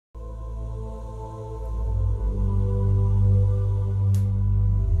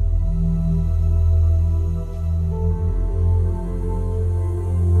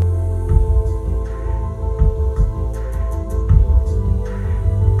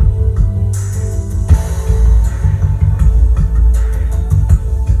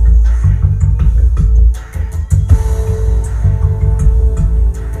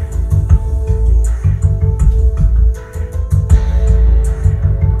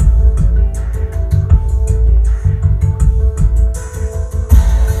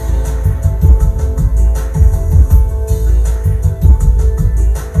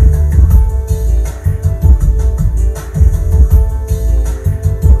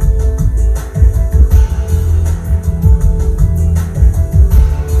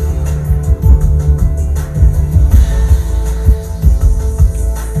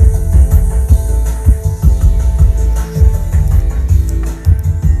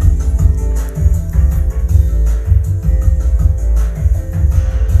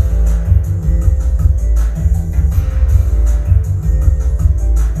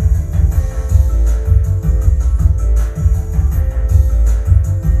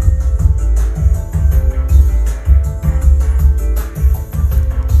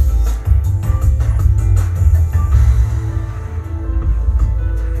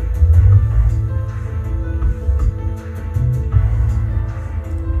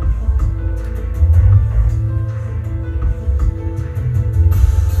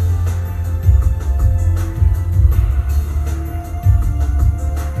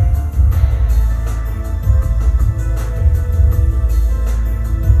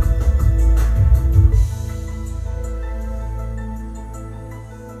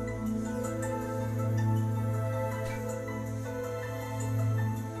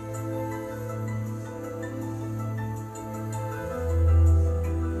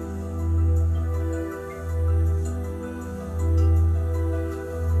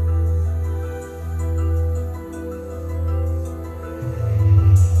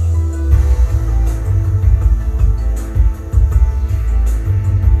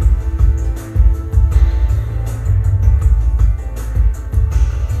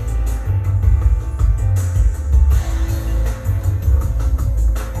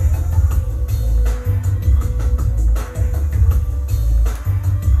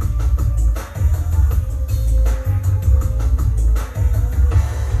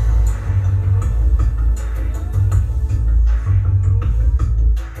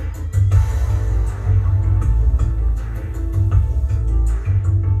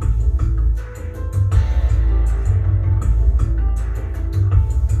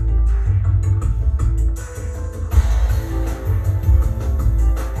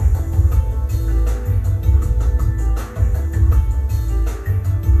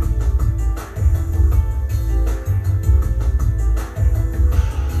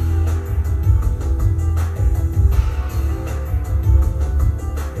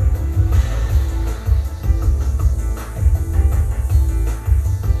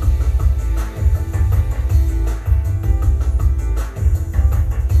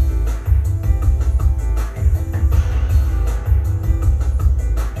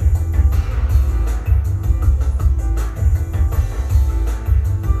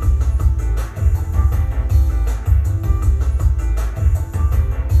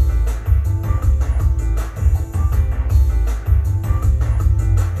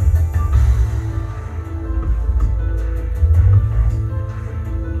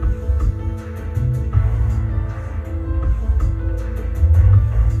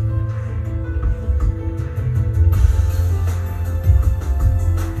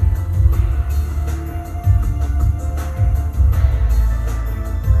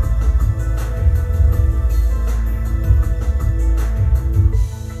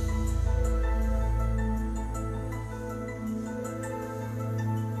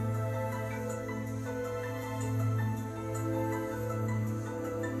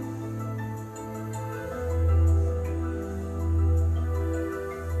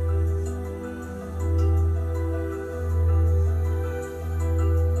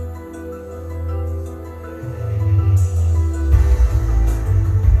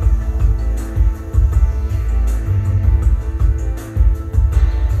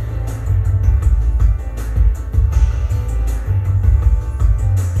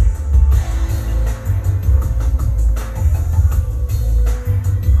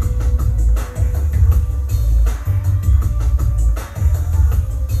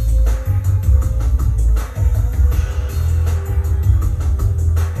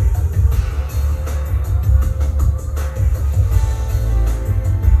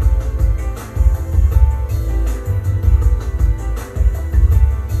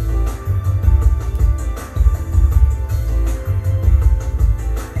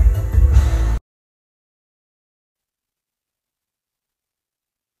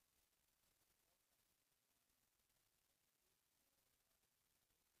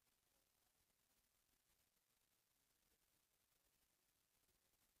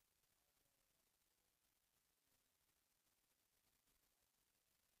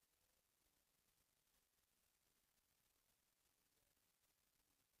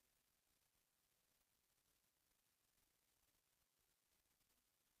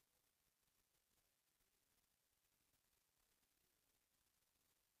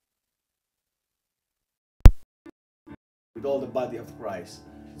with all the body of Christ.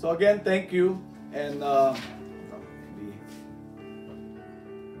 So again, thank you. And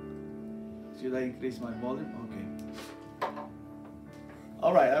should I increase my volume? Okay.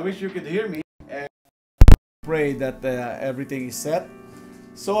 All right. I wish you could hear me. And pray that everything is set.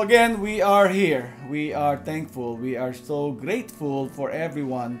 So again, we are here. We are thankful. We are so grateful for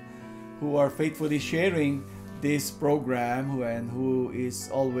everyone who are faithfully sharing this program and who is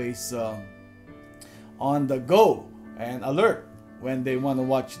always on the go and alert when they want to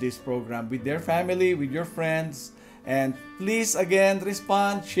watch this program with their family, with your friends. And please, again,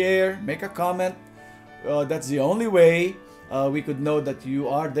 respond, share, make a comment. That's the only way we could know that you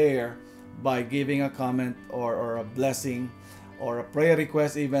are there, by giving a comment or a blessing or a prayer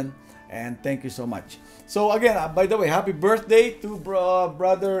request even. And thank you so much. So again, by the way, happy birthday to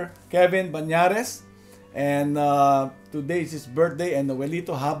Brother Kevin Banyares. And today is his birthday. And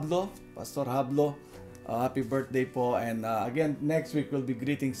Noelito Hablo, Pastor Hablo, happy birthday po. And again, next week we'll be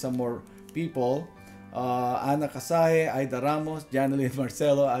greeting some more people. Ana Casahe, Aida Ramos, Janeline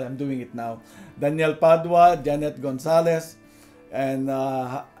Marcelo, I'm doing it now. Daniel Padua, Janet Gonzalez, and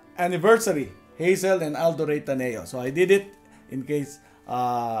anniversary, Hazel and Aldo Ray Taneo. So I did it in case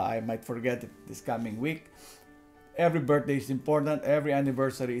I might forget it this coming week. Every birthday is important. Every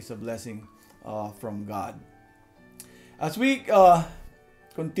anniversary is a blessing from God. As we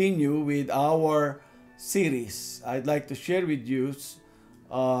continue with our series, I'd like to share with you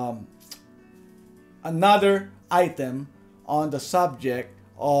another item on the subject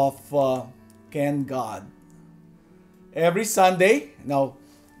of can God. Every Sunday, now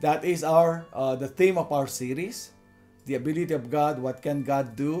that is our the theme of our series, the ability of God, what can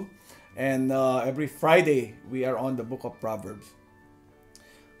God do? And every Friday we are on the book of Proverbs.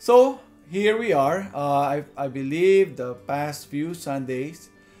 So here we are. I believe the past few Sundays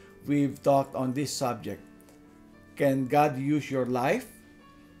we've talked on this subject. Can God use your life?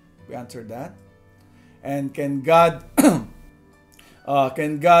 We answered that. And can God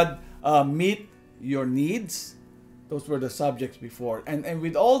meet your needs? Those were the subjects before. And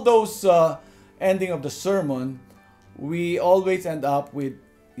with all those ending of the sermon, we always end up with,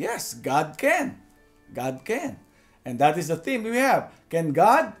 yes, God can. God can. And that is the theme we have. Can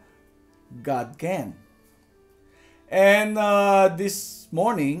God? God can. And this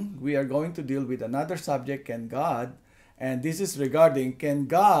morning, we are going to deal with another subject, can God? And this is regarding, can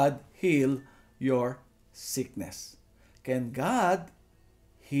God heal your sickness? Can God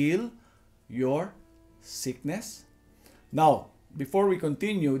heal your sickness? Now, before we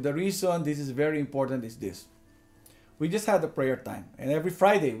continue, the reason this is very important is this. We just had a prayer time, and every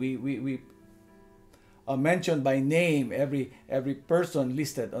Friday we mention by name every person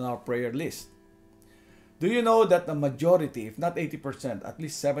listed on our prayer list. Do you know that the majority, if not 80%, at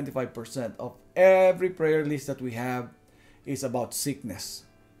least 75% of every prayer list that we have is about sickness?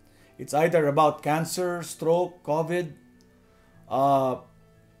 It's either about cancer, stroke, COVID,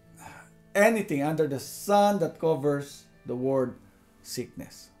 anything under the sun that covers the word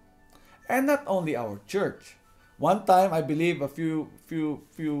sickness. And not only our church. One time, I believe a few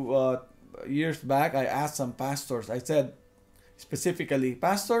years back, I asked some pastors, I said specifically,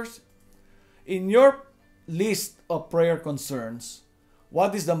 pastors, in your list of prayer concerns,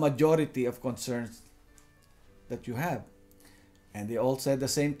 what is the majority of concerns that you have? And they all said the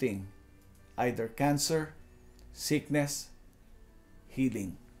same thing. Either cancer, sickness,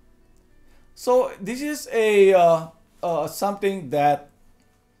 healing. So this is something that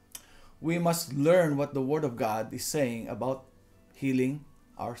we must learn what the Word of God is saying about healing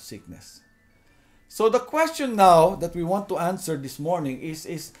our sickness. So the question now that we want to answer this morning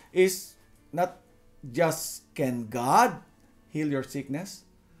is not just can God heal your sickness?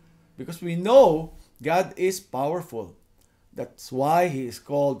 Because we know God is powerful. That's why He is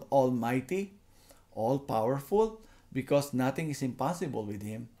called Almighty, all-powerful, because nothing is impossible with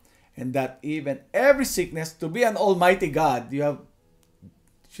Him. And that even every sickness, to be an Almighty God, you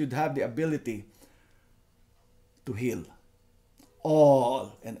should have the ability to heal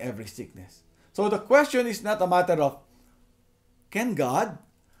all and every sickness. So the question is not a matter of can God?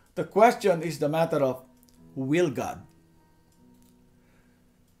 The question is the matter of will God?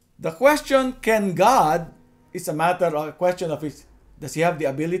 The question can God is a question of does He have the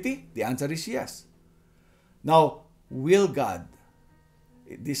ability? The answer is yes. Now, will God?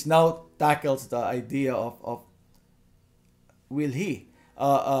 This now tackles the idea of will He?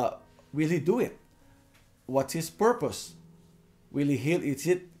 Will He do it? What's His purpose? Will He heal? Is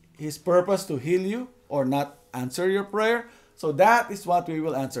it His purpose to heal you or not answer your prayer? So that is what we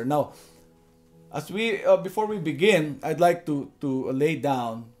will answer. Now, as before we begin, I'd like to lay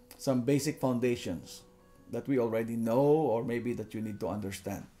down some basic foundations that we already know, or maybe that you need to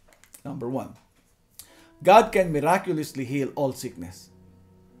understand. Number one, God can miraculously heal all sickness.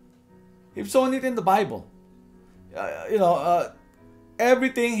 He's shown it in the Bible.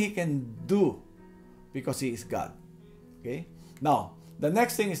 Everything He can do because He is God. Okay? Now, the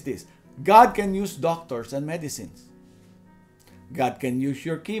next thing is this. God can use doctors and medicines. God can use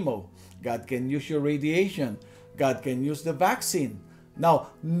your chemo. God can use your radiation. God can use the vaccine.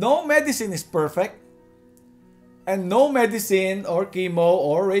 Now, no medicine is perfect. And no medicine or chemo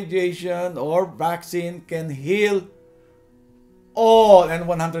or radiation or vaccine can heal all and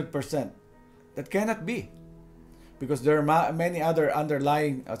 100%. That cannot be. Because there are many other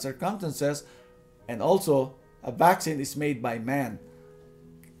underlying circumstances, and also a vaccine is made by man.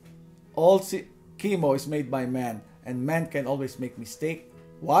 All chemo is made by man, and man can always make mistake.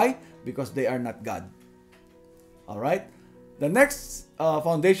 Why? Because they are not God. Alright? The next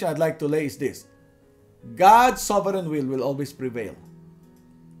foundation I'd like to lay is this. God's sovereign will always prevail.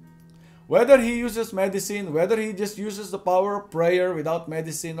 Whether He uses medicine, whether He just uses the power of prayer without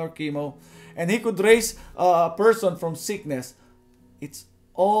medicine or chemo, and He could raise a person from sickness, it's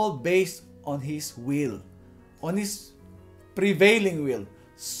all based on His will, on His prevailing will,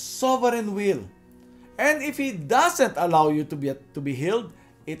 sovereign will. And if He doesn't allow you to be healed,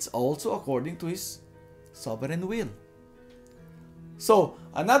 it's also according to His sovereign will. So,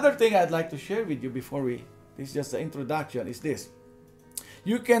 another thing I'd like to share with you before this is just the introduction, is this.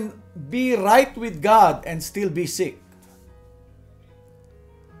 You can be right with God and still be sick.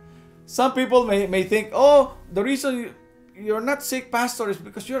 Some people may think, oh, the reason you're not sick, pastor, is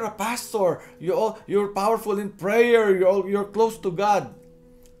because you're a pastor. You're powerful in prayer. You're close to God.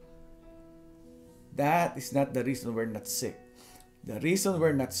 That is not the reason we're not sick. The reason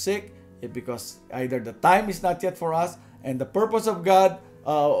we're not sick is because either the time is not yet for us, and the purpose of God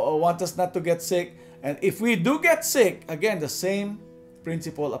wants us not to get sick. And if we do get sick, again, the same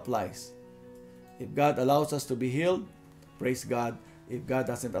principle applies. If God allows us to be healed, praise God. If God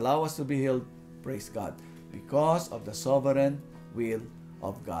doesn't allow us to be healed, praise God. Because of the sovereign will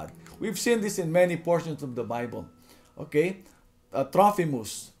of God. We've seen this in many portions of the Bible. Okay?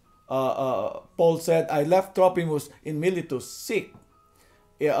 Trophimus. Paul said, I left Trophimus in Miletus sick.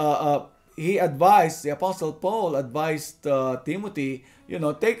 The Apostle Paul advised Timothy,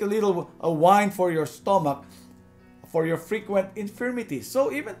 take a little wine for your stomach, for your frequent infirmities.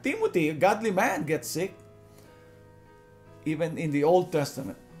 So even Timothy, a godly man, gets sick. Even in the Old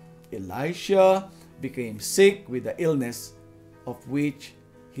Testament, Elisha became sick with the illness of which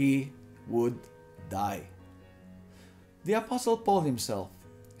he would die. The Apostle Paul himself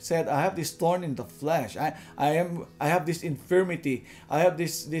said, I have this thorn in the flesh. I have this infirmity. I have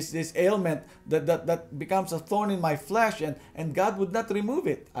this ailment that becomes a thorn in my flesh, and God would not remove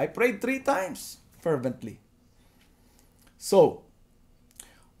it. I prayed 3 times fervently. So,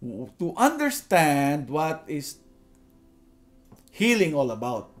 to understand what is healing all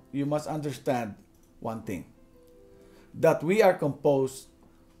about, you must understand one thing. That we are composed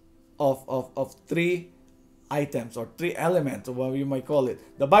of 3 items or 3 elements, or what you might call it.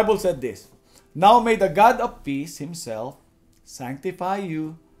 The Bible said this, now may the God of peace Himself sanctify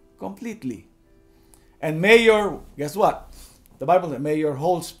you completely. And may your, guess what? The Bible said, may your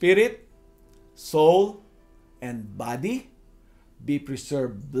whole spirit, soul, and body be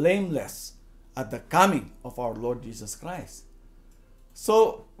preserved blameless at the coming of our Lord Jesus Christ.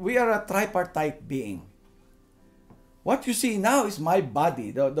 So, we are a tripartite being. What you see now is my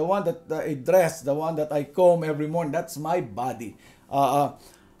body, the one that I dress, the one that I comb every morning. That's my body.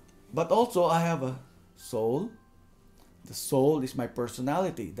 But also I have a soul. The soul is my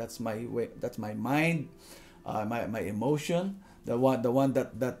personality. That's my way. That's my mind, my emotion. The one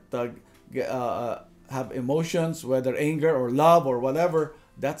that have emotions, whether anger or love or whatever.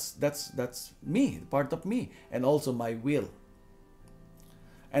 That's me, part of me, and also my will.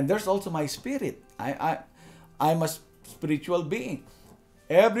 And there's also my spirit. I'm a spiritual being.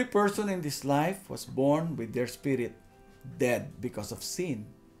 Every person in this life was born with their spirit dead because of sin.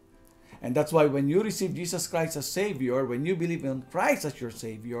 And that's why when you receive Jesus Christ as Savior, when you believe in Christ as your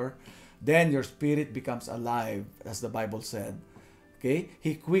Savior, then your spirit becomes alive, as the Bible said. Okay?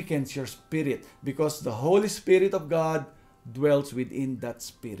 He quickens your spirit because the Holy Spirit of God dwells within that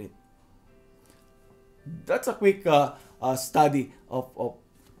spirit. That's a quick study of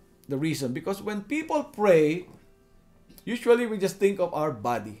the reason. Because when people pray, usually we just think of our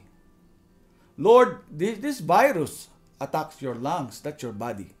body. Lord, this virus attacks your lungs. That's your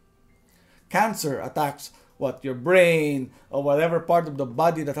body. Cancer attacks what? Your brain or whatever part of the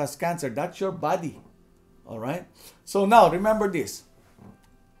body that has cancer. That's your body. Alright? So now, remember this.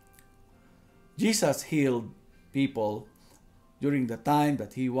 Jesus healed people during the time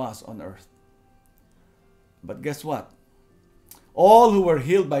that he was on earth. But guess what? All who were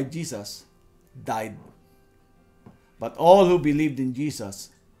healed by Jesus died. But all who believed in Jesus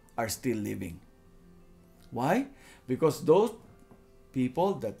are still living. Why? Because those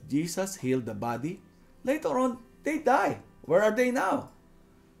people that Jesus healed the body, later on, they die. Where are they now?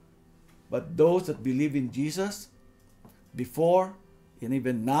 But those that believe in Jesus, before and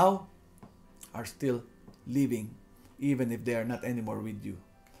even now, are still living, even if they are not anymore with you.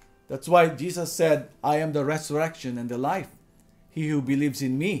 That's why Jesus said, I am the resurrection and the life. He who believes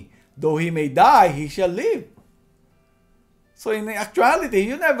in me, though he may die, he shall live. So in actuality,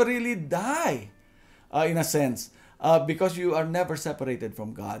 you never really die, in a sense, because you are never separated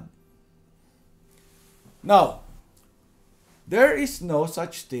from God. Now, there is no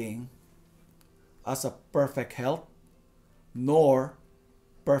such thing as a perfect health, nor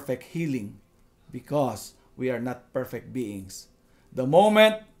perfect healing, because we are not perfect beings. The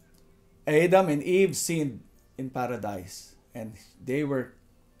moment Adam and Eve sinned in paradise, and they were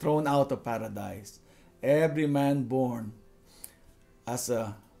thrown out of paradise, every man born as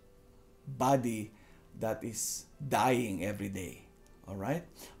a body that is dying every day. All right?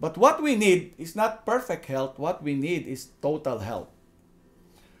 But what we need is not perfect health. What we need is total health.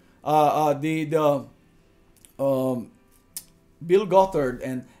 Bill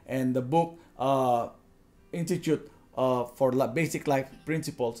Gothard and the book Institute for Basic Life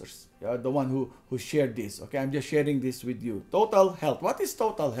Principles, the one who shared this. Okay, I'm just sharing this with you. Total health. What is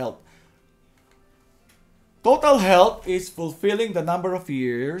total health? Total health is fulfilling the number of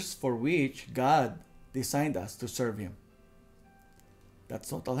years for which God designed us to serve Him. That's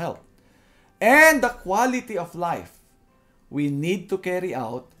total health. And the quality of life we need to carry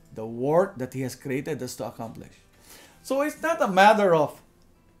out the work that He has created us to accomplish. So it's not a matter of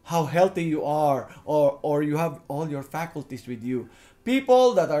how healthy you are or you have all your faculties with you.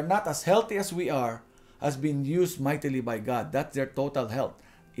 People that are not as healthy as we are has been used mightily by God. That's their total health.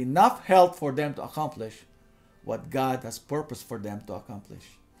 Enough health for them to accomplish what God has purposed for them to accomplish.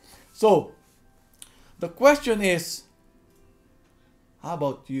 So, the question is, how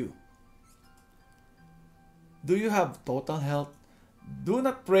about you? Do you have total health? Do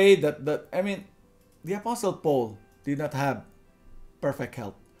not pray that the Apostle Paul did not have perfect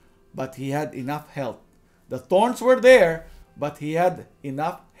health, but he had enough health. The thorns were there, but he had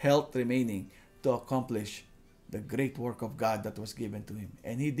enough health remaining to accomplish the great work of God that was given to him.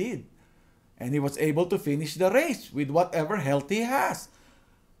 And he did. And he was able to finish the race with whatever health he has.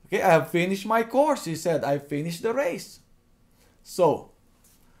 Okay, I have finished my course, he said. I finished the race. So,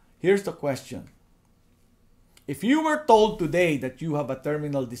 here's the question. If you were told today that you have a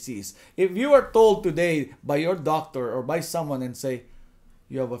terminal disease, if you are told today by your doctor or by someone and say,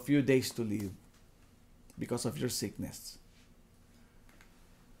 you have a few days to live because of your sickness,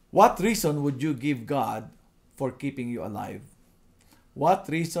 what reason would you give God for keeping you alive? What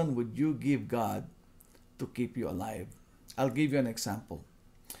reason would you give God to keep you alive? I'll give you an example.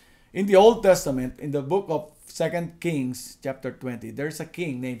 In the Old Testament, in the book of 2 Kings, chapter 20, there's a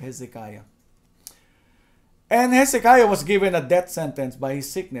king named Hezekiah. And Hezekiah was given a death sentence by his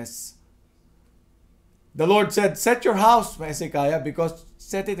sickness. The Lord said, set your house, Hezekiah, because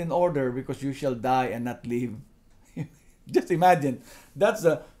set it in order, because you shall die and not live. Just imagine, that's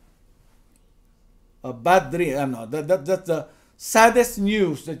a bad dream. That's the saddest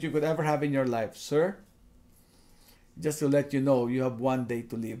news that you could ever have in your life, sir. Just to let you know, you have 1 day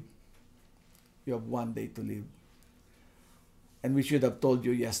to live. You have 1 day to live. And we should have told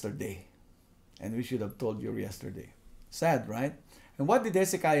you yesterday. And we should have told you yesterday. Sad, right? And what did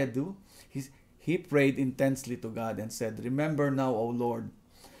Hezekiah do? He prayed intensely to God and said, remember now, O Lord,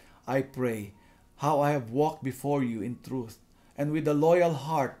 I pray, how I have walked before you in truth and with a loyal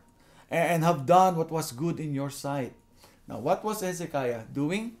heart and have done what was good in your sight. Now, what was Hezekiah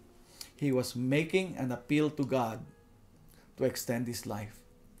doing? He was making an appeal to God to extend his life.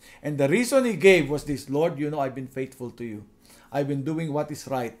 And the reason he gave was this, Lord, you know I've been faithful to you. I've been doing what is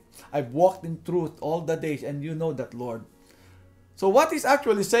right. I've walked in truth all the days, and you know that, Lord. So what he's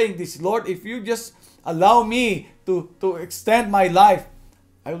actually saying this, Lord, if you just allow me to extend my life,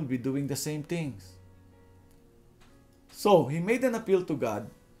 I will be doing the same things. So he made an appeal to God,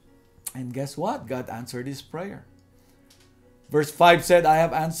 and guess what? God answered his prayer. Verse 5 said, I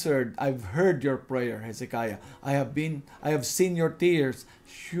have answered, I've heard your prayer, Hezekiah. I have seen your tears.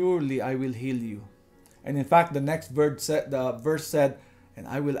 Surely I will heal you. And in fact, the next verse said, and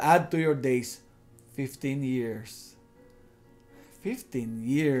I will add to your days 15 years. 15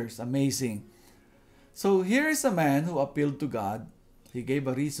 years. Amazing. So here is a man who appealed to God. He gave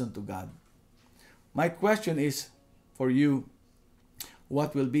a reason to God. My question is for you,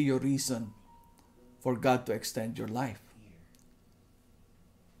 what will be your reason for God to extend your life?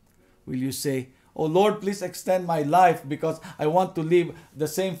 Will you say, "Oh Lord, please extend my life because I want to live the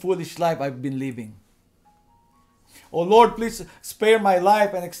same foolish life I've been living"? "Oh Lord, please spare my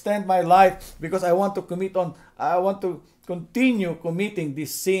life and extend my life because I want to continue committing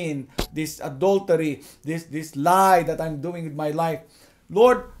this sin, this adultery, this lie that I'm doing with my life.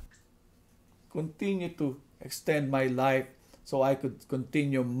 Lord, continue to extend my life so I could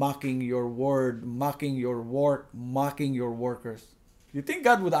continue mocking your word, mocking your work, mocking your workers." You think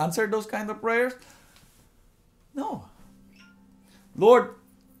God would answer those kind of prayers? No. "Lord,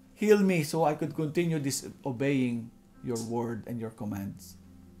 heal me so I could continue disobeying your word and your commands."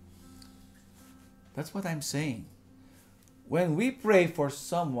 That's what I'm saying. When we pray for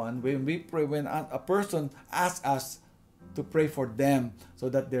someone, when a person asks us to pray for them so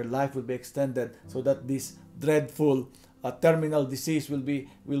that their life will be extended, so that this dreadful terminal disease will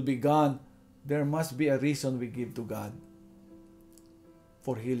be gone, there must be a reason we give to God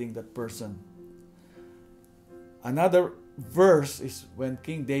for healing that person. Another verse is when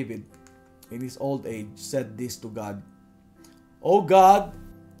King David, in his old age, said this to God: "O God,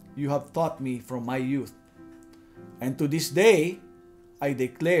 you have taught me from my youth, and to this day I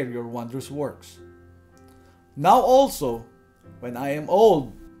declare your wondrous works. Now also, when I am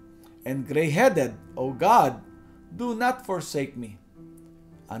old and gray-headed, O God, do not forsake me,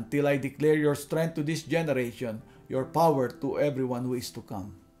 until I declare your strength to this generation, your power to everyone who is to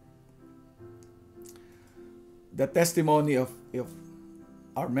come." The testimony of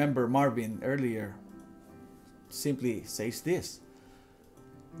our member Marvin earlier simply says this: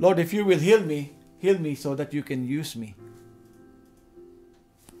 "Lord, if you will heal me so that you can use me."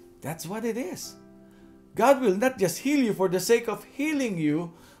 That's what it is. God will not just heal you for the sake of healing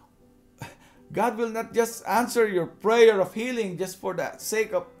you. God will not just answer your prayer of healing just for the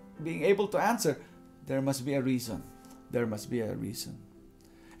sake of being able to answer. There must be a reason. There must be a reason.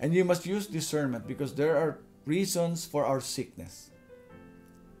 And you must use discernment, because there are reasons for our sickness.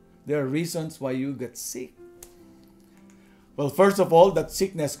 There are reasons why you get sick. Well, first of all, that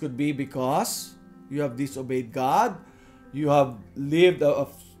sickness could be because you have disobeyed God. You have lived a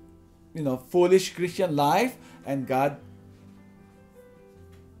foolish Christian life, and God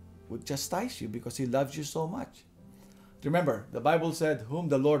would chastise you because He loves you so much. Remember, the Bible said, "Whom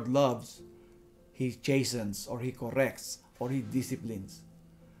the Lord loves, He chastens," or He corrects, or He disciplines.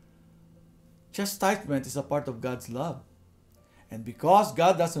 Chastisement is a part of God's love. And because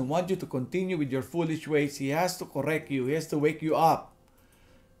God doesn't want you to continue with your foolish ways, He has to correct you. He has to wake you up.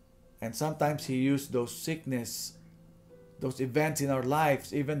 And sometimes He used those sickness, those events in our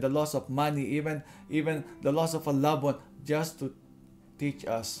lives, even the loss of money, even the loss of a loved one, just to teach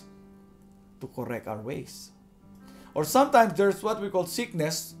us to correct our ways. Or sometimes there's what we call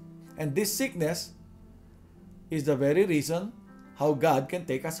sickness, and this sickness is the very reason how God can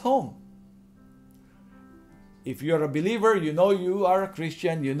take us home. If you're a believer, you know you are a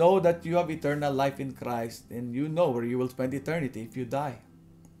Christian, you know that you have eternal life in Christ, and you know where you will spend eternity if you die.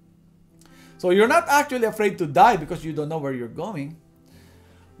 So you're not actually afraid to die because you don't know where you're going.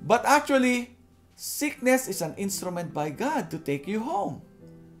 But actually, sickness is an instrument by God to take you home.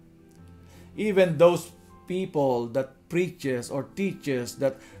 Even those people that preaches or teaches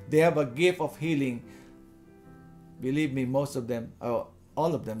that they have a gift of healing, believe me, most of them,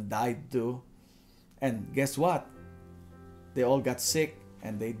 all of them died too. And guess what? They all got sick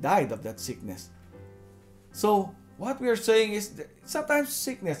and they died of that sickness. So what we are saying is that sometimes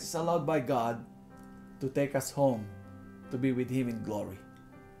sickness is allowed by God to take us home to be with Him in glory.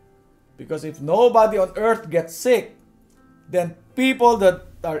 Because if nobody on earth gets sick, then people that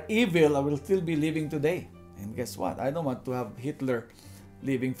are evil will still be living today. And guess what? I don't want to have Hitler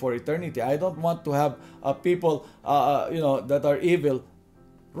living for eternity. I don't want to have people that are evil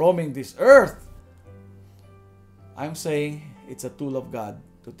roaming this earth. I'm saying it's a tool of God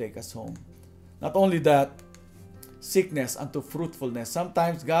to take us home. Not only that, sickness unto fruitfulness.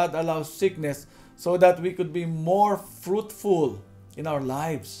 Sometimes God allows sickness so that we could be more fruitful in our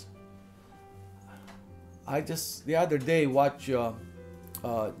lives. I just the other day watched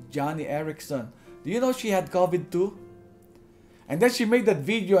Johnny Erickson. Do you know she had COVID too? And then she made that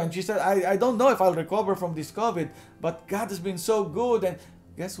video and she said, I don't know if I'll recover from this COVID, but God has been so good. And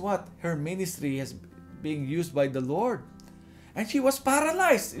guess what? Her ministry is being used by the Lord. And she was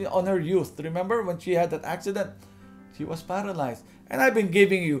paralyzed on her youth. Remember when she had that accident? She was paralyzed. And I've been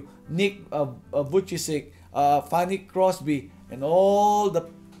giving you Nick Vujicic, Fanny Crosby, and all the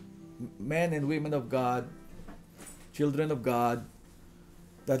men and women of God, children of God,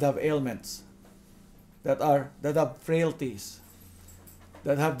 that have ailments. that have frailties,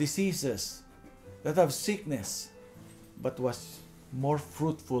 that have diseases, that have sickness, but was more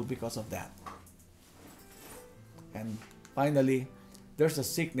fruitful because of that. And finally, there's a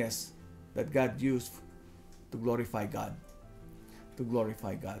sickness that God used to glorify God. To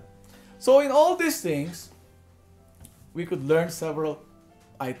glorify God. So in all these things, we could learn several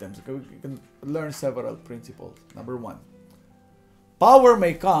items. We can learn several principles. Number one, power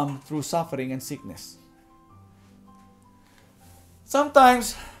may come through suffering and sickness.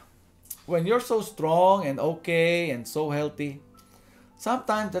 Sometimes, when you're so strong and okay and so healthy,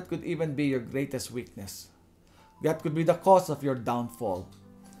 sometimes that could even be your greatest weakness. That could be the cause of your downfall.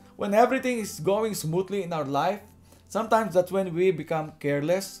 When everything is going smoothly in our life, sometimes that's when we become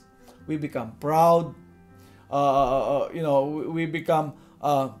careless, we become proud, we become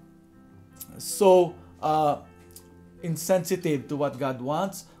so insensitive to what God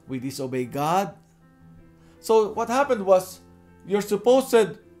wants. We disobey God. So what happened was, your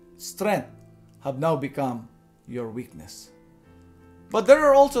supposed strength have now become your weakness. But there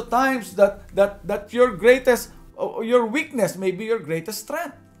are also times that your weakness may be your greatest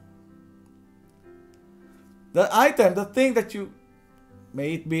strength. The thing that you,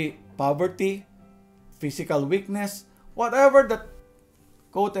 may it be poverty, physical weakness, whatever that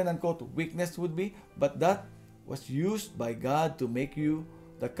quote and unquote weakness would be, but that was used by God to make you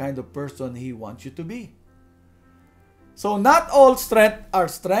the kind of person He wants you to be. So not all strength are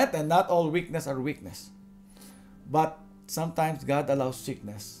strength and not all weakness are weakness. But sometimes God allows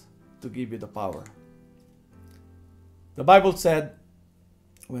sickness to give you the power. The Bible said,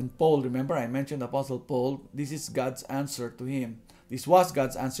 when Paul, remember I mentioned Apostle Paul, this is God's answer to him. This was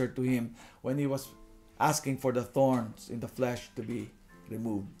God's answer to him when he was asking for the thorns in the flesh to be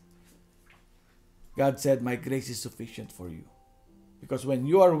removed. God said, my grace is sufficient for you. Because when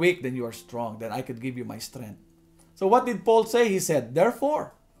you are weak, then you are strong. Then I could give you my strength. So what did Paul say? He said,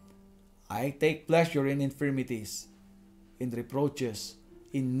 therefore, I take pleasure in infirmities, in reproaches,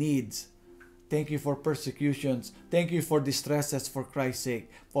 in needs. Thank you for persecutions. Thank you for distresses for Christ's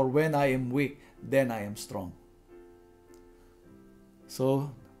sake. For when I am weak, then I am strong.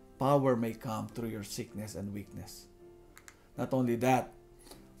 So, power may come through your sickness and weakness. Not only that,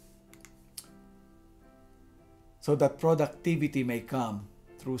 so that productivity may come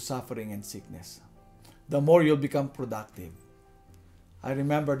through suffering and sickness. The more you'll become productive. I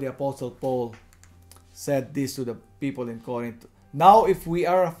remember the Apostle Paul said this to the people in Corinth. Now if we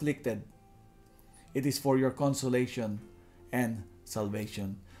are afflicted, it is for your consolation and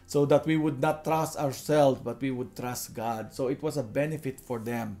salvation. So that we would not trust ourselves, but we would trust God. So it was a benefit for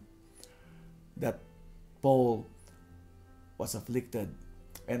them that Paul was afflicted.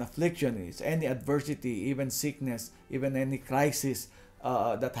 And affliction is any adversity, even sickness, even any crisis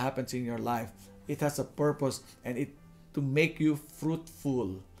that happens in your life. It has a purpose, and it to make you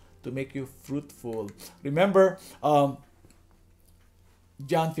fruitful. To make you fruitful. Remember John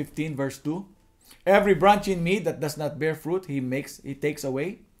 15 verse 2. Every branch in me that does not bear fruit, he takes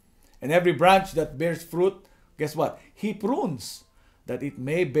away. And every branch that bears fruit, guess what? He prunes, that it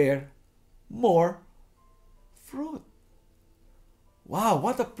may bear more fruit. Wow,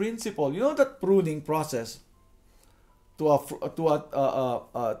 what a principle! You know that pruning process to a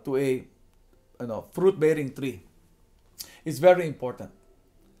fruit-bearing tree is very important.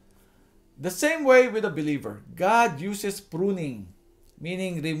 The same way with a believer, God uses pruning,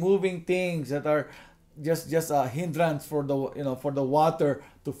 meaning removing things that are just a hindrance for the water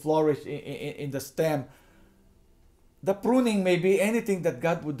to flourish in the stem. The pruning may be anything that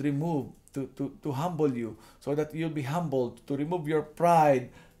God would remove to humble you, so that you'll be humbled, to remove your pride,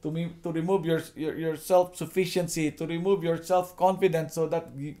 to remove your self-sufficiency, to remove your self-confidence, so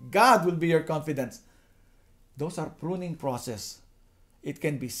that God will be your confidence. Those are pruning process. It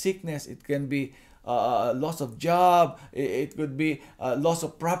can be sickness, it can be loss of job, it could be loss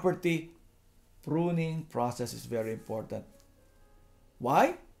of property. Pruning process is very important.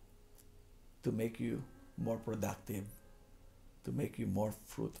 Why? To make you more productive, to make you more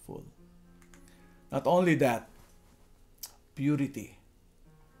fruitful. Not only that, purity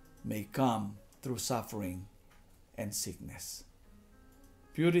may come through suffering and sickness.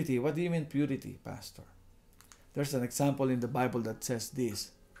 Purity, what do you mean purity, Pastor? There's an example in the Bible that says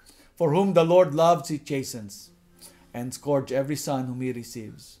this. For whom the Lord loves, He chastens, and scourge every son whom He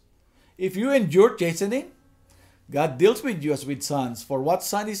receives. If you endure chastening, God deals with you as with sons. For what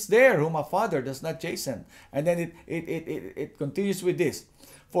son is there whom a father does not chasten? And then it continues with this.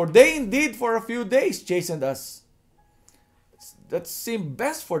 For they indeed for a few days chastened us. That seemed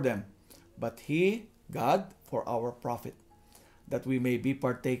best for them. But He, God, for our profit, that we may be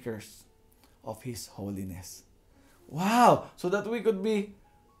partakers of His holiness. Wow! So that we could be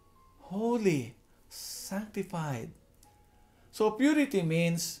holy, sanctified. So purity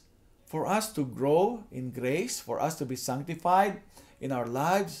means for us to grow in grace, for us to be sanctified in our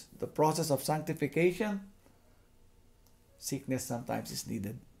lives, the process of sanctification. Sickness sometimes is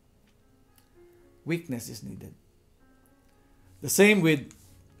needed. Weakness is needed. The same with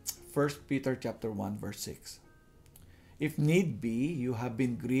 1 Peter chapter 1 verse 6. If need be, you have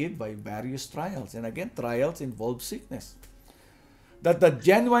been grieved by various trials. And again, trials involve sickness. That the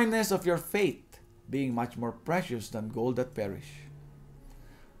genuineness of your faith, being much more precious than gold that perish,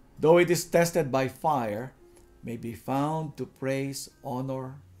 though it is tested by fire, may be found to praise,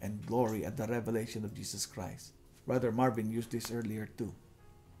 honor, and glory at the revelation of Jesus Christ. Brother Marvin used this earlier too.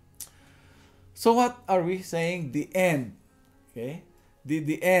 So what are we saying? The end. Okay?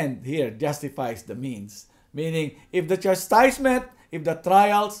 The end here justifies the means. Meaning, if the chastisement, if the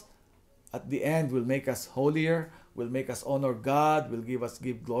trials at the end will make us holier, will make us honor God, will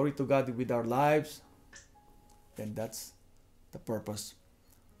give glory to God with our lives, then that's the purpose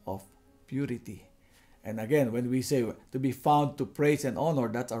of purity. And again, when we say to be found to praise and honor,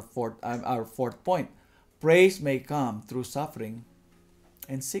 that's our fourth point. Praise may come through suffering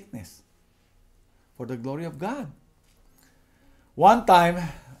and sickness for the glory of God. One time,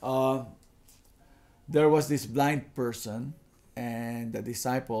 there was this blind person, and the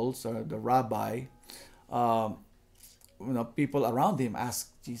disciples or the rabbi, people around him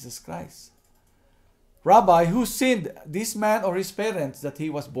asked Jesus Christ, "Rabbi, who sinned, this man or his parents, that he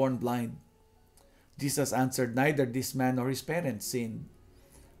was born blind?" Jesus answered, "Neither this man nor his parents sinned,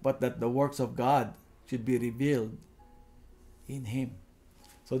 but that the works of God should be revealed in him."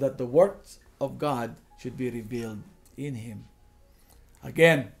 So that the works of God should be revealed in him.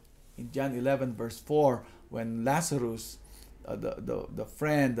 Again, in John 11 verse 4, when Lazarus, the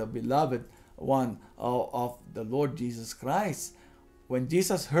friend, the beloved one of the Lord Jesus Christ, when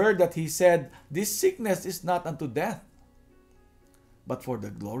Jesus heard that, he said, "This sickness is not unto death, but for the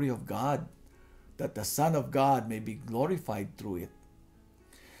glory of God, that the Son of God may be glorified through it."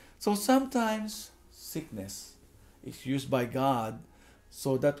 So sometimes sickness is used by God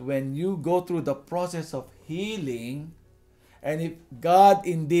so that when you go through the process of healing, and if God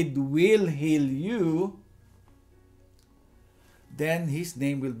indeed will heal you, then His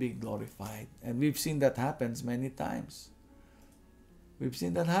name will be glorified. And we've seen that happens many times. We've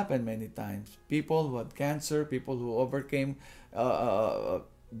seen that happen many times. People who had cancer, people who overcame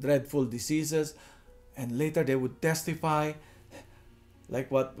dreadful diseases, and later they would testify,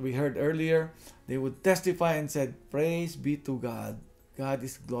 like what we heard earlier, they would testify and said, "Praise be to God. God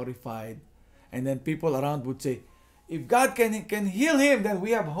is glorified." And then people around would say, "If God can heal him, then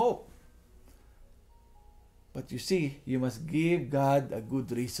we have hope." But you see, you must give God a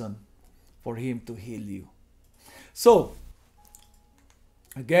good reason for Him to heal you. So,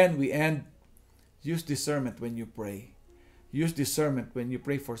 again, we end, use discernment when you pray. Use discernment when you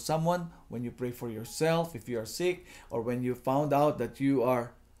pray for someone, when you pray for yourself, if you are sick, or when you found out that you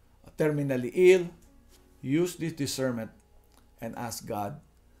are terminally ill. Use this discernment and ask God.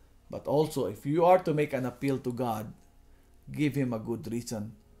 But also, if you are to make an appeal to God, give Him a good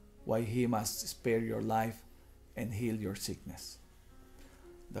reason why He must spare your life and heal your sickness.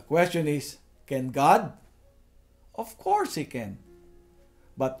 The question is, can God? Of course He can.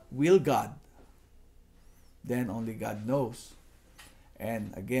 But will God? Then only God knows.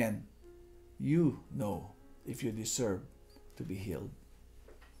 And again, you know if you deserve to be healed.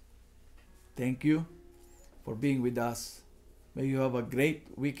 Thank you for being with us. May you have a great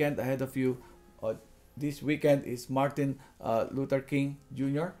weekend ahead of you. This weekend is Martin Luther King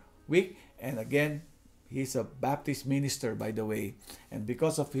Jr. week. And again, he's a Baptist minister, by the way. And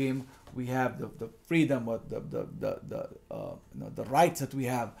because of him, we have the freedom, of the rights that we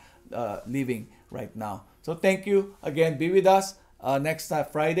have living right now. So thank you again. Be with us next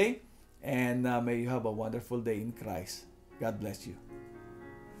Friday. And may you have a wonderful day in Christ. God bless you.